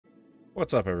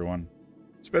What's up, everyone?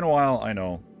 It's been a while, I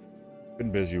know.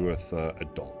 Been busy with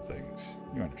adult things.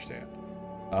 You understand.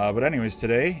 But anyways,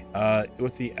 today,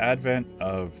 with the advent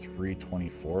of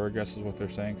 324, I guess is what they're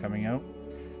saying, coming out,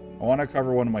 I want to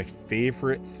cover one of my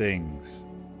favorite things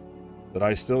that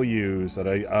I still use, that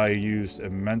I used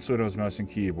immensely when I was mouse and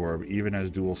keyboard, but even as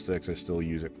dual sticks, I still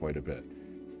use it quite a bit.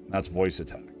 And that's voice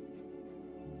attack.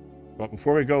 But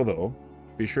before we go, though,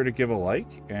 be sure to give a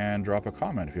like and drop a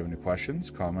comment if you have any questions,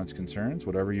 comments, concerns,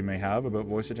 whatever you may have about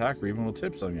voice attack, or even little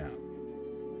tips on you have.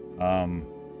 And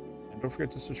don't forget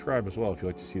to subscribe as well if you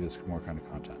like to see this more kind of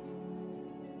content.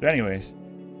 But anyways,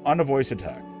 on the voice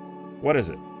attack. What is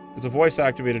it? It's a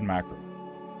voice-activated macro.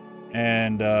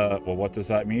 And, well, what does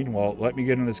that mean? Well, let me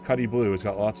get in this Cuddy Blue. It's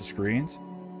got lots of screens.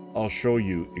 I'll show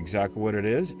you exactly what it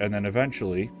is. And then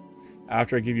eventually,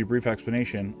 after I give you a brief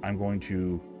explanation, I'm going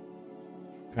to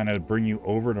kind of bring you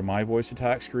over to my voice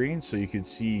attack screen so you can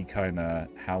see kind of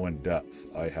how in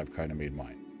depth I have kind of made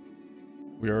mine.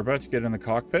 We are about to get in the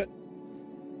cockpit.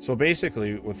 So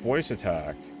basically with voice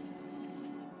attack,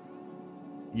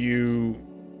 you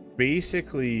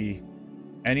basically,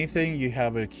 anything you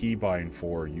have a keybind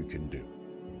for, you can do.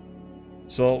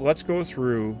 So let's go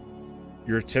through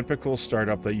your typical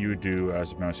startup that you would do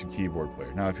as a mouse and keyboard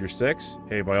player. Now, if you're sticks,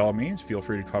 hey, by all means, feel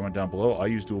free to comment down below. I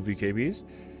use dual VKBs.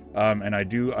 And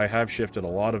I have shifted a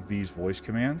lot of these voice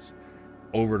commands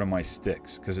over to my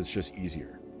sticks because it's just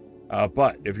easier.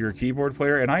 But if you're a keyboard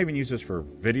player, and I even use this for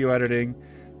video editing,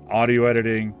 audio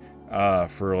editing,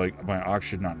 for like my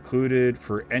auction not included,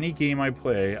 for any game I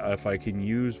play, if I can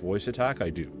use voice attack, I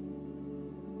do.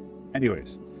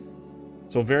 Anyways,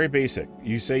 so very basic.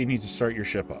 You say you need to start your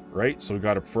ship up, right? So we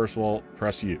got to, first of all,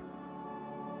 press U.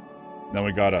 Then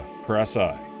we got to press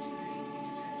I.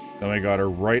 Then we got to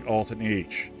right Alt and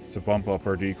H to bump up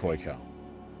our decoy count.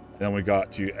 Then we got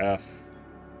to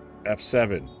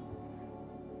F7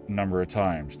 a number of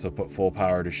times to put full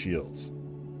power to shields.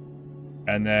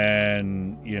 And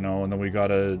then, and then we got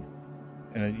to,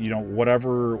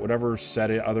 whatever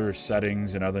other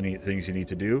settings and other neat things you need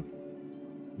to do,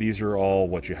 these are all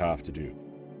what you have to do.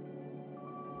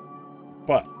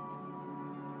 But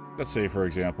let's say, for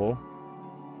example,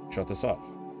 shut this off.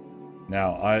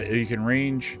 Now, you can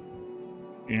range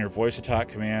in your voice attack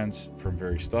commands from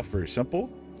very simple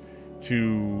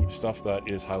to stuff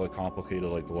that is highly complicated,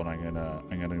 like the one I'm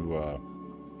gonna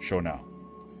show now.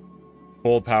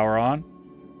 Cold power on.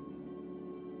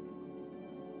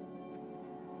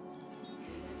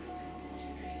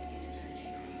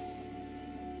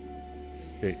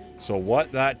 Okay, so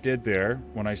what that did there,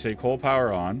 when I say cold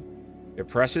power on, it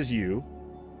presses U,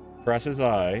 presses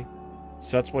I,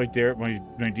 sets my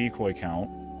decoy count,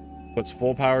 puts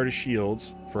full power to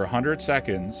shields for 100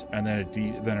 seconds, and then it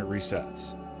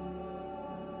resets.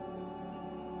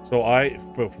 So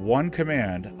with one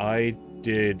command, I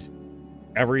did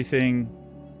everything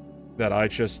that I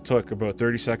just took about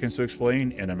 30 seconds to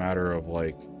explain in a matter of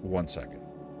like 1 second.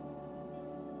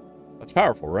 That's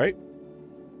powerful, right?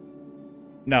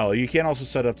 Now, you can also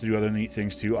set up to do other neat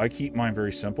things too. I keep mine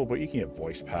very simple, but you can get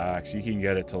voice packs. You can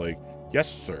get it to like,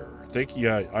 yes, sir. Thank you.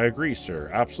 Yeah, I agree, sir.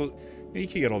 Absolutely. You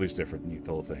can get all these different neat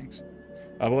little things.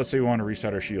 But let's say we want to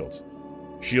reset our shields.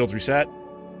 Shields reset.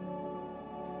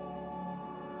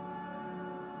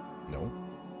 No.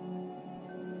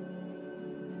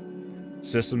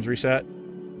 Systems reset.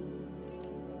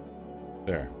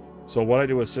 There. So what I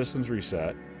do with systems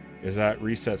reset is that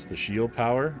resets the shield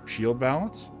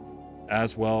balance,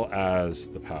 as well as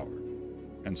the power,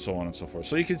 and so on and so forth.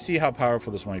 So you can see how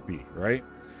powerful this might be, right?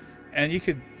 And you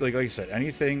could, like I said,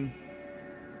 anything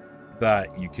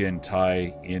that you can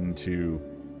tie into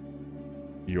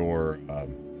your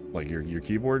like your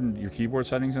keyboard and your keyboard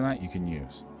settings and that you can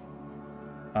use.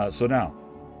 So now,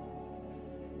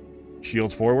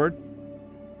 shields forward.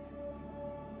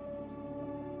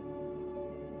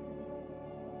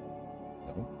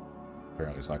 No,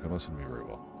 apparently it's not going to listen to me very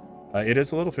well. It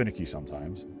is a little finicky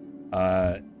sometimes,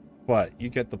 but you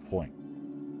get the point.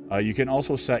 You can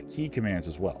also set key commands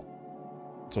as well,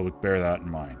 so bear that in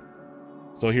mind.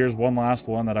 So here's one last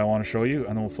one that I want to show you, and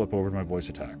then we'll flip over to my voice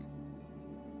attack.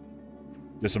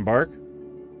 Disembark.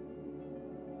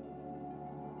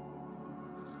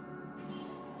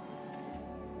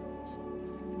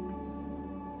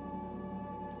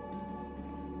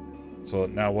 So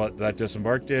now what that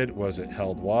disembark did was it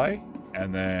held Y,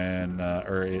 and then,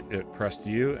 it pressed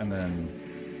U, and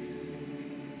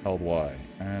then held Y.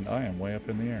 And I am way up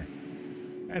in the air.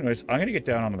 Anyways, I'm going to get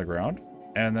down onto the ground.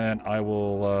 And then I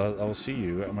will see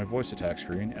you at my voice attack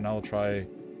screen, and I'll try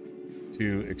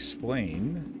to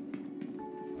explain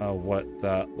what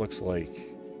that looks like.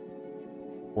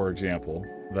 For example,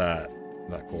 that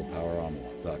that cold power on,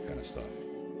 that kind of stuff.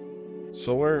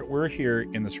 So we're here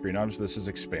in the screen. Obviously, this is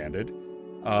expanded,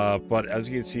 but as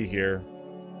you can see here,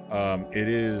 it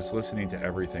is listening to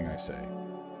everything I say.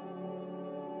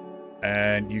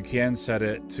 And you can set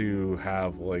it to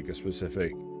have like a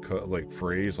specific like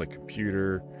phrase, like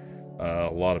computer. A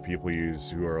lot of people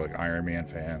use who are like Iron Man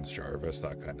fans, Jarvis,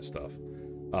 that kind of stuff.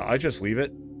 I just leave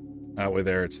it that way.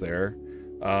 There, it's there.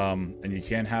 And you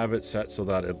can have it set so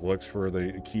that it looks for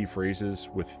the key phrases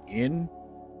within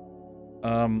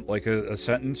like a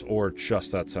sentence or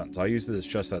just that sentence. I use it as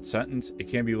just that sentence. It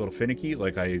can be a little finicky,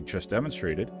 like I just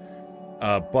demonstrated,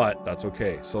 but that's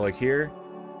okay. So like here,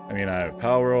 I mean, I have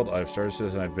Pal World, I have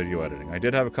starcitizen, I have video editing. I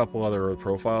did have a couple other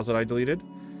profiles that I deleted,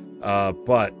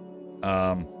 but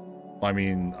I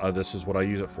mean, this is what I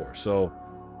use it for. So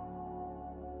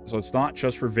it's not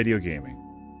just for video gaming.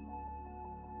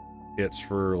 It's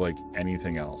for like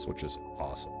anything else, which is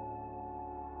awesome.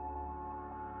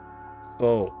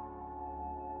 So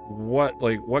what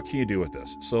can you do with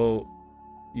this? So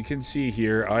you can see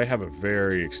here, I have a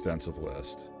very extensive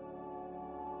list.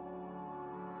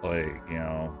 Like, you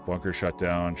know, bunker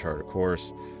shutdown, chart of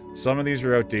course. Some of these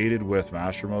are outdated with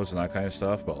master modes and that kind of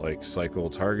stuff, but like cycle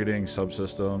targeting,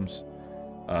 subsystems,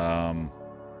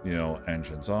 you know,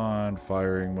 engines on,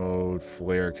 firing mode,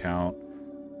 flare count,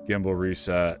 gimbal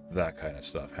reset, that kind of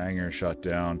stuff, hangar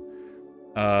shutdown.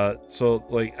 So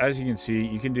like, as you can see,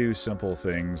 you can do simple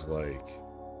things like,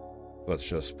 let's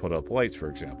just put up lights, for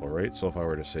example, right? So if I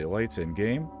were to say lights in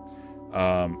game,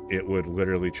 it would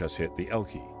literally just hit the L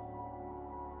key,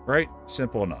 right?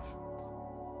 Simple enough.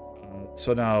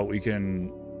 So now we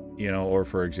can, you know, or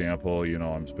for example, you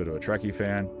know, I'm a bit of a Trekkie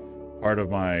fan. Part of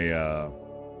my,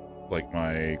 like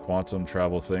my quantum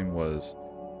travel thing was,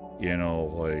 you know,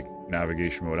 like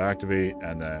navigation mode activate,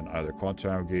 and then either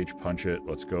quantum engage, punch it,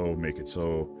 let's go, make it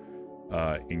so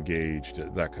engaged,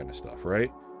 that kind of stuff,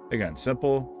 right? Again,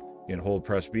 simple. You can hold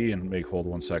press B and make hold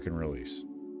 1 second release.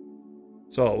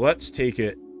 So let's take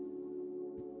it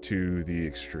to the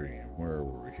extreme. Where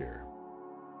were we here?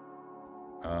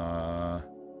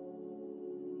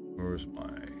 Where's my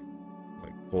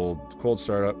like cold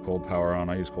startup, cold power on?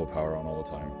 I use cold power on all the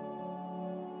time.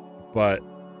 But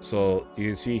so you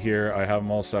can see here, I have them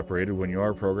all separated. When you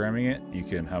are programming it, you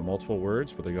can have multiple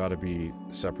words, but they got to be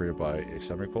separated by a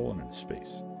semicolon and a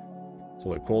space. So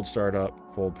like cold startup,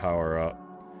 cold power up,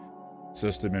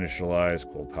 system initialize,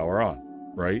 cold power on,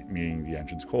 right? Meaning the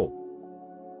engine's cold.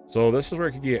 So this is where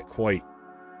it can get quite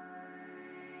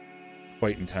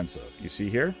intensive. You see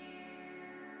here?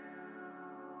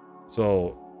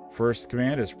 So first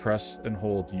command is press and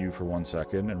hold U for 1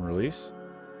 second and release.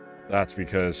 That's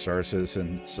because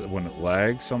starcitizen, when it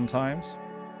lags sometimes,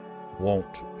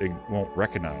 it won't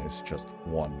recognize just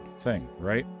one thing,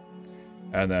 right?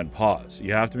 And then pause.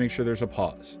 You have to make sure there's a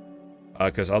pause,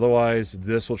 because otherwise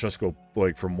this will just go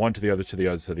like from one to the other to the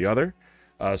other to the other.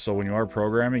 So when you are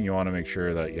programming, you want to make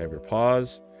sure that you have your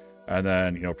pause, and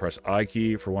then, you know, press I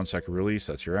key for 1 second release.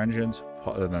 That's your engines.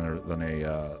 And then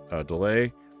a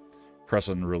delay. Press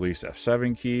and release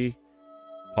F7 key.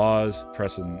 Pause.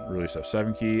 Press and release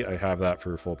F7 key. I have that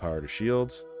for full power to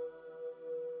shields.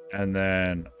 And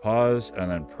then pause,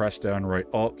 and then press down right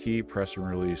Alt key. Press and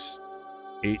release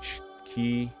H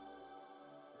key,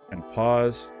 and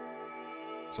pause.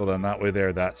 So then that way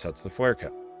there, that sets the flare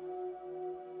count.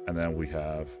 And then we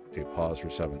have a pause for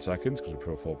 7 seconds because we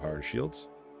put full power to shields.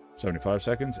 75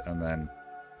 seconds, and then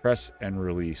press and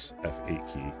release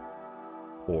F8 key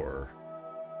for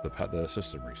the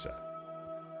system reset.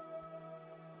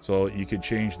 So you can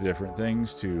change the different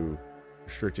things to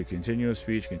restricted continuous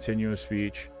speech.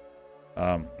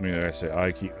 I mean, like I say,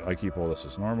 I keep all this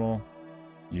as normal.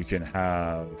 You can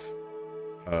have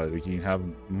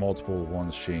multiple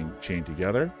ones chained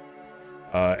together,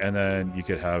 and then you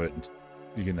could have it.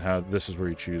 You can have, this is where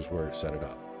you choose where to set it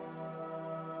up.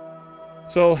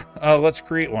 So let's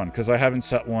create one, because I haven't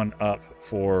set one up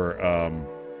for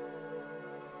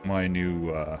my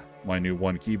new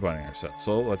one key binding I set.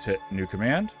 So let's hit new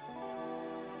command,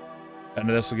 and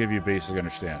this will give you a basic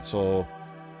understand. So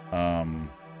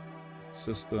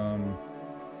system.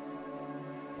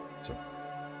 So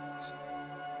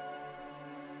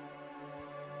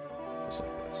just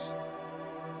like this,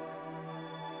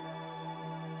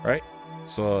 right?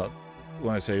 So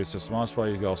when I say system on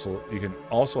display, you can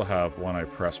also have when I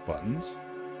press buttons,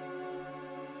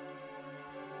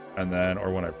 and then,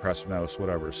 or when I press mouse,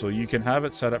 whatever. So you can have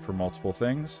it set up for multiple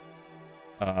things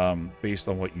based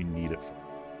on what you need it for.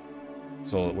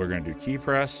 So we're going to do key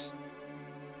press.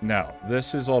 Now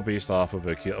this is all based off of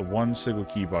a one single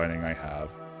key binding I have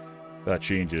that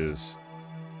changes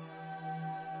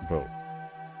about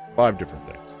 5 different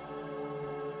things.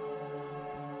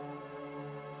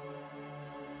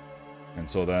 And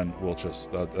so then we'll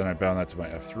just, then I bound that to my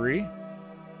F3.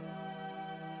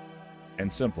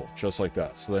 And simple, just like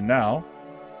that. So then now,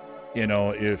 you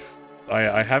know, if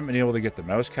I haven't been able to get the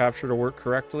mouse capture to work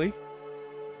correctly,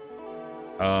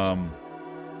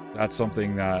 that's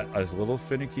something that is a little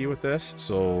finicky with this.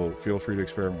 So feel free to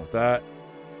experiment with that.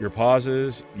 Your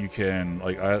pauses, you can,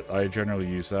 like, I generally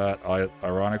use that.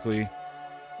 Ironically,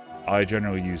 I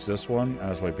generally use this one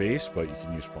as my base, but you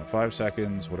can use 0.5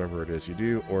 seconds, whatever it is you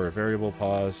do, or a variable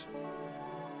pause,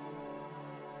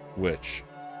 which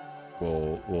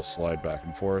will slide back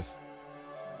and forth.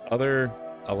 Other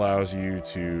allows you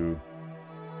to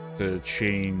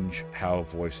change how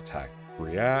voice attack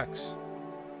reacts,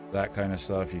 that kind of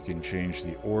stuff. You can change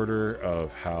the order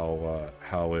of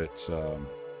how it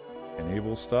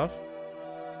enables stuff.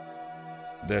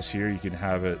 This here, you can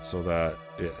have it so that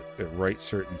it writes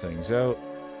certain things out,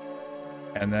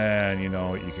 and then, you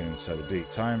know, you can set a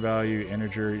date time value,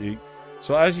 integer.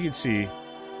 So as you can see,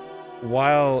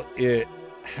 while it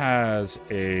has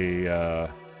a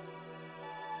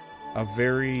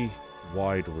very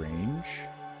wide range,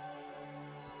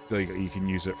 like, you can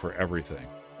use it for everything.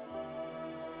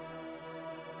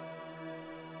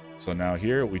 So now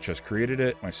here, we just created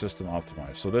it, my system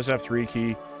optimized. So this F3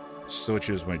 key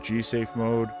switches my G-safe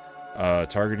mode,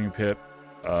 targeting pip,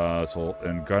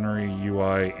 and gunnery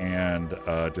UI, and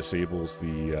disables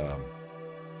the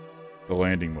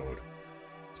landing mode.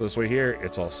 So this way here,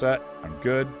 it's all set, I'm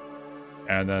good.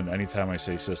 And then anytime I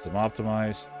say system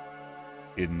optimize,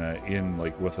 in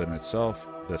like within itself,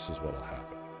 this is what'll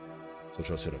happen. So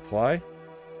just hit apply, and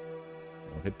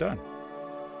we'll hit done.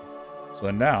 So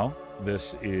then now,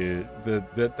 this is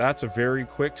that's a very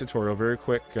quick tutorial, very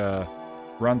quick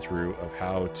run through of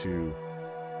how to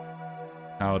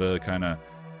kind of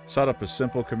set up a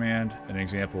simple command, an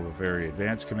example of a very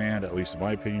advanced command, at least in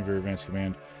my opinion, very advanced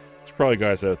command. There's probably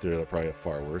guys out there that probably have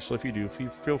far worse. So if you do,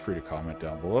 feel free to comment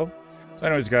down below. So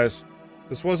anyways, guys,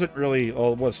 this wasn't really,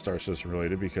 well, it was Star Citizen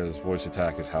related, because voice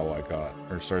attack is how I got,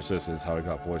 or Star Citizen is how I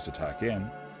got voice attack in.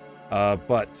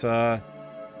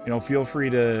 You know, feel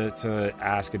free to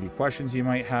ask any questions you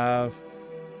might have.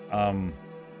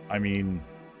 I mean,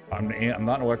 I'm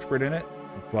not an expert in it,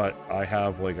 but I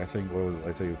have, like, I think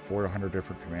 400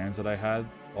 different commands that I had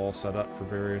all set up for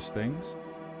various things.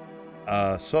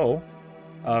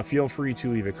 Feel free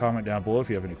to leave a comment down below if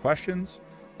you have any questions.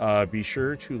 Be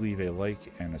sure to leave a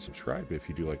like and a subscribe if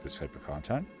you do like this type of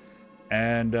content.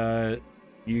 And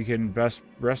you can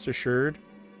rest assured,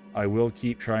 I will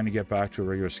keep trying to get back to a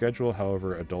regular schedule.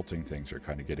 However, adulting things are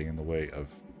kind of getting in the way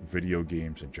of video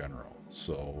games in general.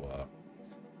 So,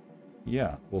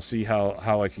 yeah, we'll see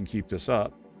how I can keep this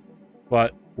up.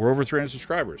 But we're over 300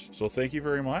 subscribers, so thank you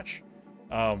very much.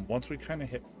 Once we kind of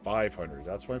hit 500,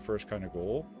 that's my first kind of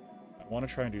goal. I want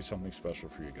to try and do something special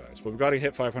for you guys. But we've got to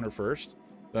hit 500 first,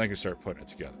 then I can start putting it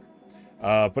together.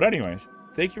 But anyways,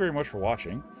 thank you very much for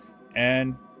watching.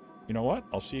 And you know what?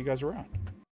 I'll see you guys around.